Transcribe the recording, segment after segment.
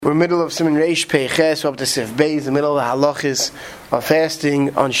We're in the middle of Siman Reish Peiches, we're up to Sif Beis, the middle of the halachis of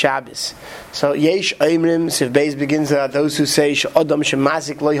fasting on Shabbos. So Yesh Oimrim, Sif Beis begins with those who say She'odam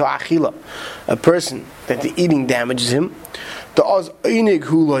Shemazik Lo Achila, a person that the eating damages him. The Oz Einig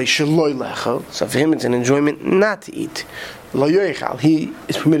Hu Lo Sheloi Lecho, so for him it's an enjoyment not to eat. Lo Yoichal, he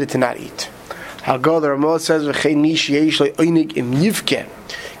is permitted to not eat. Haggadah Ramah says V'chein Mish Yesh Lo Einig Im Yivke.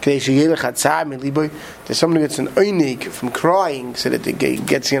 There's somebody who gets an oinig from crying, so that he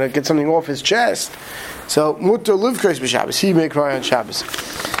gets something off his chest. So mutter livkos b'Shabbos, he may cry on Shabbos.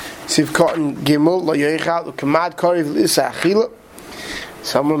 Siv cotton gimel lo yoichal u'kamad kariv l'isa achila.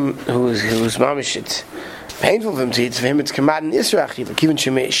 Someone who's mamish, it's painful for him to eat. For him, it's kamad and isra achila. Even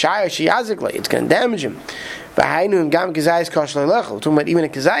shemei shaya sheyazik like it's going to damage him. V'hainu and gam kazayis kosh le'lechol. Talking about even a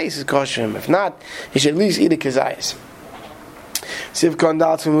kazayis is kosh for him. If not, he should at least eat a kazayis. Siv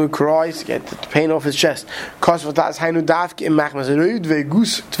Kondal who cries, get the pain off his chest. Kos vatas hainu davke im machmas roid ve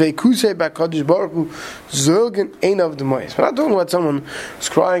kuse by Kodesh Baruch Hu zolgen ein of the mois. We're not talking about someone who's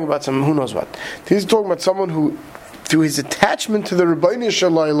crying about some who knows what. This is talking about someone who, through his attachment to the Rebbeinu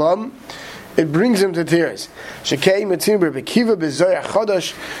Shalom, it brings him to tears. Shekei mitzim bekiva bezoyach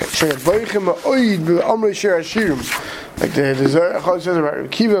chodesh sheyaboichem oid be'amrei she'ashirim. Like the Zohar Chodesh says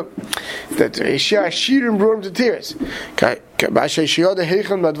about Kiva, that she'ashirim brought him to tears. B'ashay sheyoda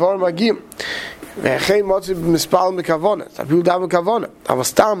heicham madvar magim. Ve'chei motzi b'mispal mekavona. People daven kavona. Aval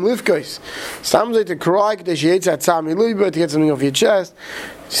stam livkos. Stam zay to cry that she hates that tzam to get something off your chest.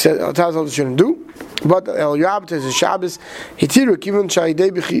 She said, I'll tell us what you shouldn't do. But El Yabbat is a Shabbos. Hitiru kivon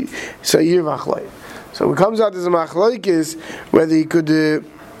shayidei b'chi sayir v'achlay. So it comes out as a machlaik is whether he could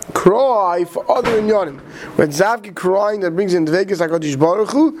cry for other inyanim. When Zavki crying that brings in Vegas like Kodesh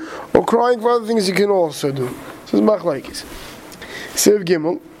Baruch Hu, or crying for other things he can also do. So it's machlaik is. Siv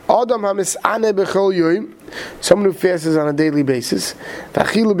Gimel. Adam hamis'ane b'chol yoyim, someone who fasts on a daily basis.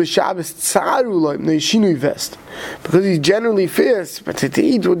 V'achilu b'Shabbos tzaru loim ne'shinui vest, because he generally fasts, but to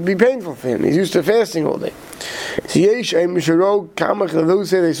eat would be painful for him. He's used to fasting all day. So yesh ein misharo kamach. Those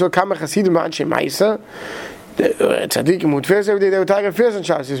say they saw kamach hasidim anshe ma'isa. Tzadikim would fast every day. They would take a fast on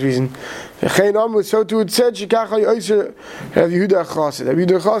Shabbos. This reason. V'chein amud, so too it said shekach ha'yoser Rav Yehuda Chassid. Rav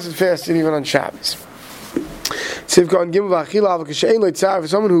Yehuda Chassid fasted even on Shabbos. For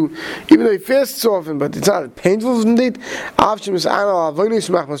someone who, even though he fasts often, but it's not painful indeed,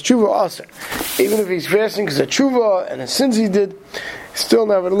 even if he's fasting because of tshuva and the sins he did, still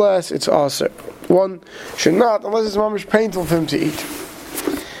nevertheless it's aser. One should not, unless it's mamish painful for him to eat.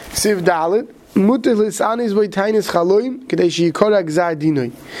 Siv Dalit,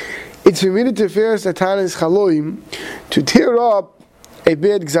 it's permitted to fast at Tanis Chaloim to tear up a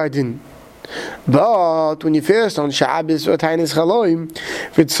bad gzardin. But when you fast on Shabbos or Tainis Chaloim,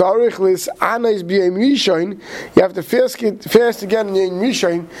 you have to fast again in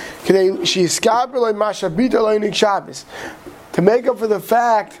Rishon to make up for the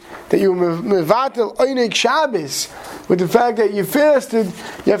fact that you mevatel oinik Shabbos. With the fact that you fasted,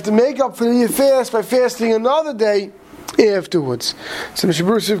 you have to make up for your fast by fasting another day afterwards. So Mr.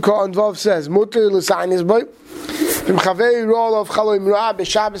 Bruce Vav says, Mutter l'sainis boy. If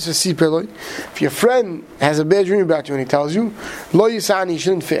your friend has a bad dream about you and he tells you, Lo Yisani, you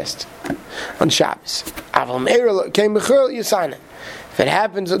shouldn't fast on Shabbos. If it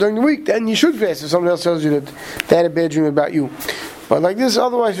happens during the week, then you should fast. If someone else tells you that they had a bad dream about you. But like this,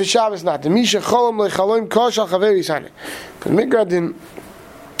 otherwise for Shabbos, not. Because Mikra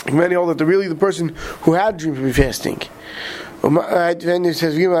many hold that really the person who had dreams would be fasting. Then it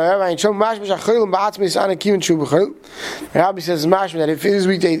says, Rabbi says that if it is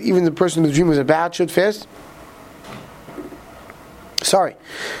weekday, even the person whose dream was about should fast. Sorry.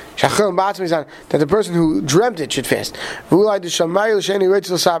 That the person who dreamt it should fast. It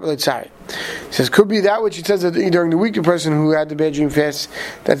says, could be that which it says that during the week the person who had the bad dream fasts.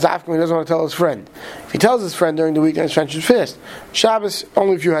 That's after he doesn't want to tell his friend. If he tells his friend during the week, then his friend should fast. Shabbos,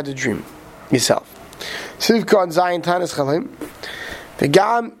 only if you had the dream yourself. Sivka and Zayin Tanis Chalim.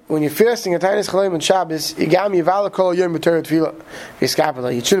 When you're fasting at Tanis Chalim and Shabbos, it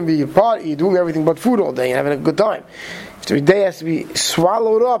shouldn't be a party, you're doing everything but food all day and having a good time. The day has to be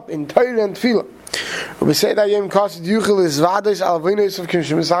swallowed up in Torah and Tefillah.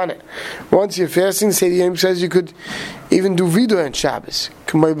 Once you're fasting, say the Yom says you could even do Vidua on Shabbos. He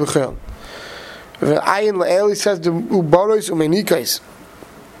says the Ubaros Umenikais,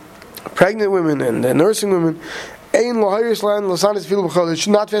 pregnant women and nursing women, they should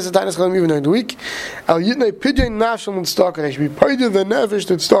not fast at Tanis Chalim even during the week. They should be part of the nefesh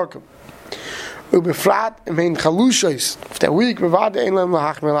that's dark. If they're weak,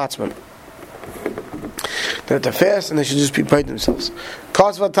 they have to fast and they should just be paid themselves.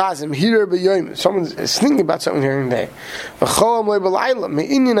 Someone's thinking about something here and there.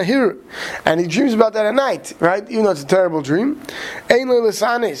 And he dreams about that at night, right? Even though it's a terrible dream. On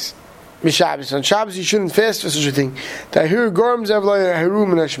Shabbos you shouldn't fast for such a thing. Because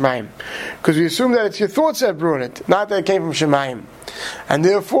we assume that it's your thoughts that brought it, not that it came from Shemayim. And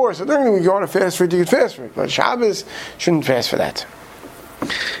therefore, so then we go on a fast for it, you can fast for it. But Shabbos shouldn't fast for that.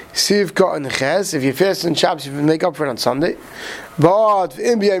 Sivka and Ches, if you fast on Shabbos, you can make up for it on Sunday. But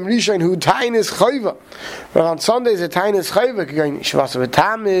in B'yom Rishon, who tainis chayva. But on Sundays, a tainis chayva, going Shavasa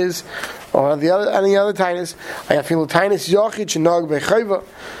B'Tamiz, or any other tainis. I feel tainis yochid shenag b'chayva.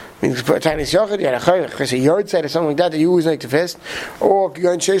 Means for a tainis yochid, you had a chayva, because a yard side or something like that you always like to fast. Or you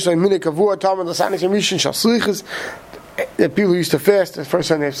go and chase like minik avua tamad l'sanis and rishon shal slichas. The people who used to fast the first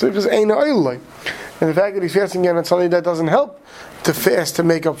Sunday of slichas ain't no oil. And the fact that he's fasting again on Sunday, that doesn't help to fast to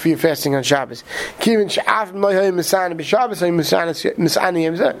make up for your fasting on Shabbos. Because even if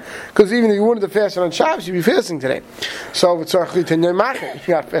you wanted to fast on Shabbos, you'd be fasting today. So you got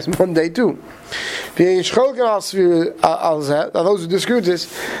to fast Monday too. Those who disagree with this,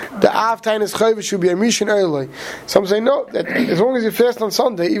 the Av Tainis Chayv should be a Mishin early. Some say no, that as long as you fast on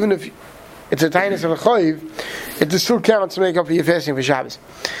Sunday, even if it's a Tainis of a Chayv, it still counts to make up for your fasting for Shabbos.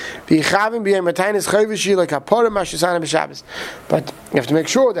 But you have to make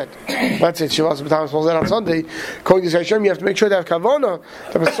sure that, let's say Shavas B'Tamas falls out on Sunday, according to Hashem, you have to make sure to have kavanah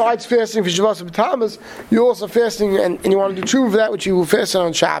that besides fasting for Shavas B'Tamas, you're also fasting and you want to do true for that which you will fast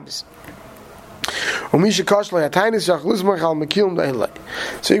on Shabbos. So those who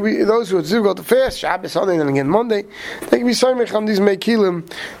are difficult to fast, Shabbos, Sunday, and again Monday, they can be samech on these mekilim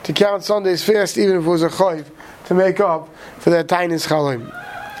to count Sunday's fast, even if it was a chayv, to make up for their tainis chalim.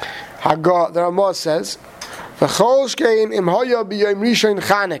 The Ramah says,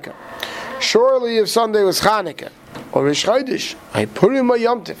 surely if Sunday was Chanukah or Rish Chodesh, I put in my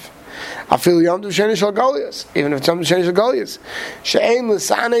Yom Tiv. I feel Yom Tov Sheni Shal Goliath, even if it's Yom Tov Sheni Shal Goliath. She'ein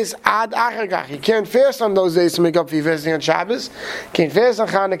l'sanes ad achar. You can't fast on those days to make up for your fasting on Shabbos. You can't fast on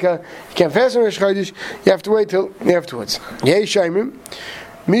Chanukah. You can't fast on Rish Chodesh. You have to wait till afterwards. Yei Shaimim,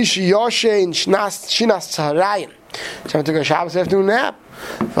 Mishi Yoshein Shinas Tzarayim. So I took a Shabbos afternoon nap.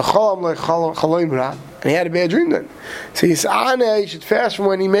 And he had a bad dream then. So he should fast from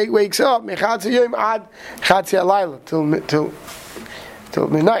when he wakes up till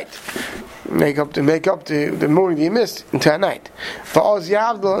midnight. Make up the morning that you missed until night.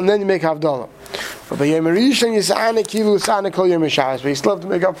 And then you make Havdalah. But you still have to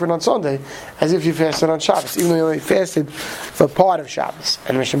make up for it on Sunday as if you fasted on Shabbos, even though you only fasted for part of Shabbos.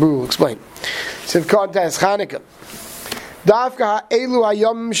 And Mishnah Berurah will explain. So if Chanukah, when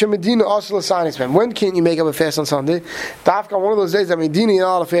can't you make up a fast on Sunday? Dafka, one of those days that Medina you're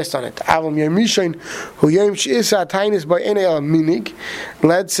allowed to fast on it.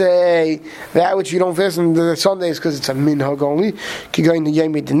 Let's say that which you don't fast on the Sundays because it's a minhag only. Going to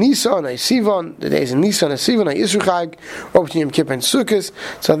Yom Nisan, Sivan, the days in Nisan, Sivan, Yisrochag, or Yom Kippur and Sukkot.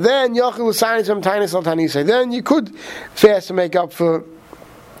 So then then you could fast to make up for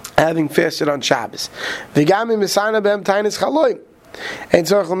having fasted on Shabbos. And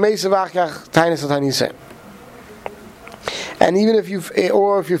even if you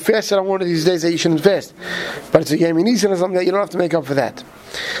fasted on one of these days that you shouldn't fast, but it's a Yom Nisan or something that you don't have to make up for that.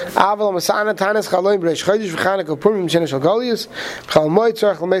 So let's say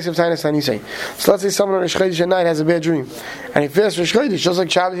someone on Rish Chodesh at night has a bad dream, and he fasts Rish Chodesh, just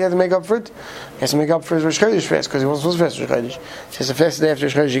like Shabbos he has to make up for it. He has to make up for his Rish Chodesh fast because he wasn't supposed to fast Rish Chodesh. He has to fast the day after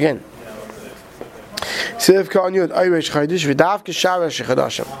Rish Chodesh again.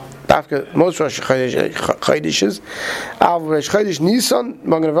 Most Rosh Chodeshes, Rosh Chodesh Nisan,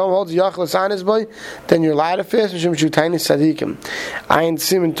 then you're allowed to fast. Ein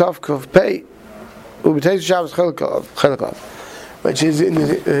Simen Tov Kov Pei, Shabbos Chelakov, which is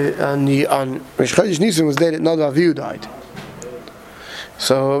on Rosh Chodesh Nisan was the day that Nadav Avihu died.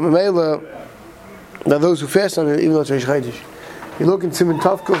 So Mamela, those who fast on it, even though it's Rosh Chodesh, you look in Simen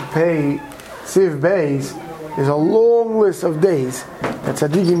Tov Kov Pei, Siv Beis. There's a long list of days that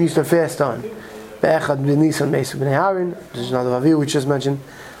tzaddikim used to fast on. Be'echad b'Nisan Beis b'nei Harin, this is another Avihu which just mentioned.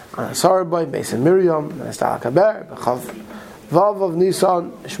 Sarabay, Beis and Miriam, Estal HaKaber, B'chav Vav of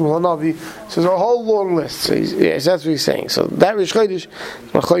Nisan, Shmuel HaNavi. So there's a whole long list. So yes, that's what he's saying. So that Rish Chodesh,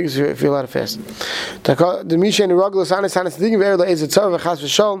 Machlokes if you're allowed to fast. The Misha and the Raglos Hanis Hanis Tzaddikim Ve'er La'ez Etzav V'chas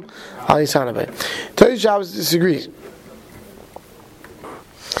V'Shalom Ali Sanabay. Torah Shabbos disagrees.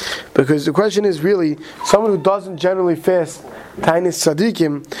 Because the question is really, someone who doesn't generally fast Tainis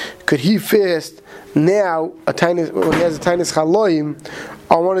Tzaddikim, could he fast now when he has a Tainis Chaloim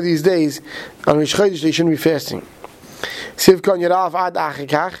on one of these days, on Rosh Chodesh, they shouldn't be fasting. Sivkon Yadav Ad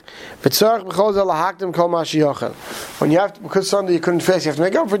Achikach, V'tzarech B'chol Lahakdim Kol Ma Sheyochel. When you have to, because Sunday you couldn't fast, you have to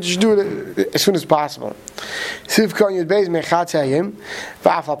make up for it. Just do it as soon as possible. Sivkon Yadbeis Mechatz Hayim,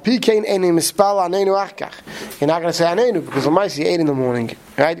 V'afal Pikein Eini Mispal Anenu Achikach. You're not going to say Anenu because L'maisi you ate in the morning,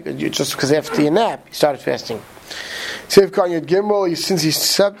 right? Just because after your nap you started fasting. Sivkon Yad Gimel, since you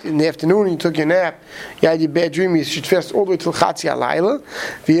slept in the afternoon and you took your nap, you had your bad dream, you should fast all the way till Chatzi Alayla.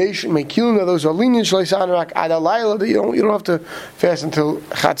 V'yesh Mekilna, those are lenient Shleis Anorak Ad Alayla, that you don't have to fast until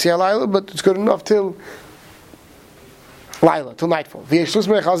Chatzi Alayla, but it's good enough till Laila, till nightfall. V'yesh Lus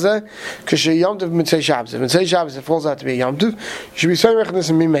Mechazeh, Kashe Yom Tov Mitzvah Shabbos. If Mitzvah Shabbos it falls out to be Yom Tov, you should be saying Rechness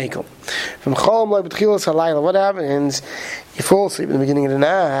and Mimekel. From Cholam Loi B'tchilas Halayla, what happens? You fall asleep in the beginning of the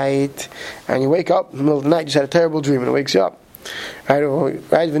night, and you wake up in the middle of the night, you just had a terrible dream, and it wakes you up. Right,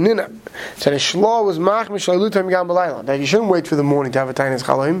 V'nina. So the Shlah was Machmish Shailutam Gam B'layla, that you shouldn't wait for the morning to have a Tainis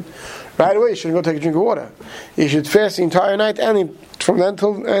Chalaim. Right away, you shouldn't go take a drink of water. You should fast the entire night, and from then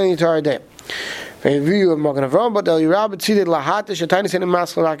till the entire day. So Magen Avraham and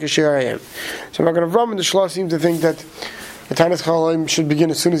the Shlah seem to think that the Tainis Chalaim should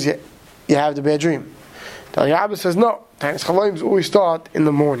begin as soon as you have the bad dream. The Rabbi says no, Tainis Chalaim always start in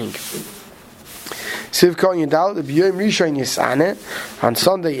the morning. Sivkon Yadal, the B'yom Rishon Yisane, on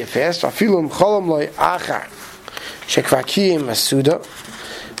Sunday you fast. Afilum Cholam Loi Achar Shekvakiyim Asuda.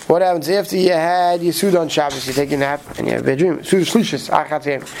 What happens after you had your Suda on Shabbos? You take a nap and you have a bad dream. Suda Shlishis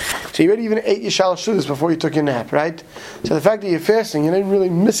Achatayim. So you already even ate your Shalosh Sudas before you took your nap, right? So the fact that you're fasting, you didn't really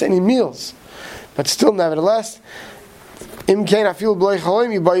miss any meals, but still, nevertheless. Right, so even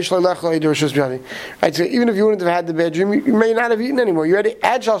if you wouldn't have had the bad dream, you may not have eaten anymore. You already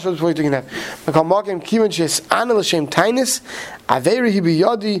had Shalosh Sudas before you took a nap.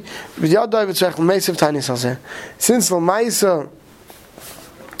 Since L'maisa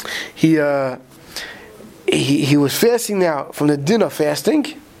he was fasting now from the din of fasting.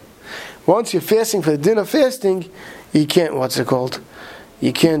 Once you're fasting for the din of fasting, you can't,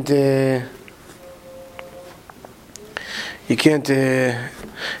 you can't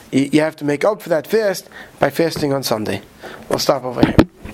you have to make up for that fast by fasting on Sunday. We'll stop over here.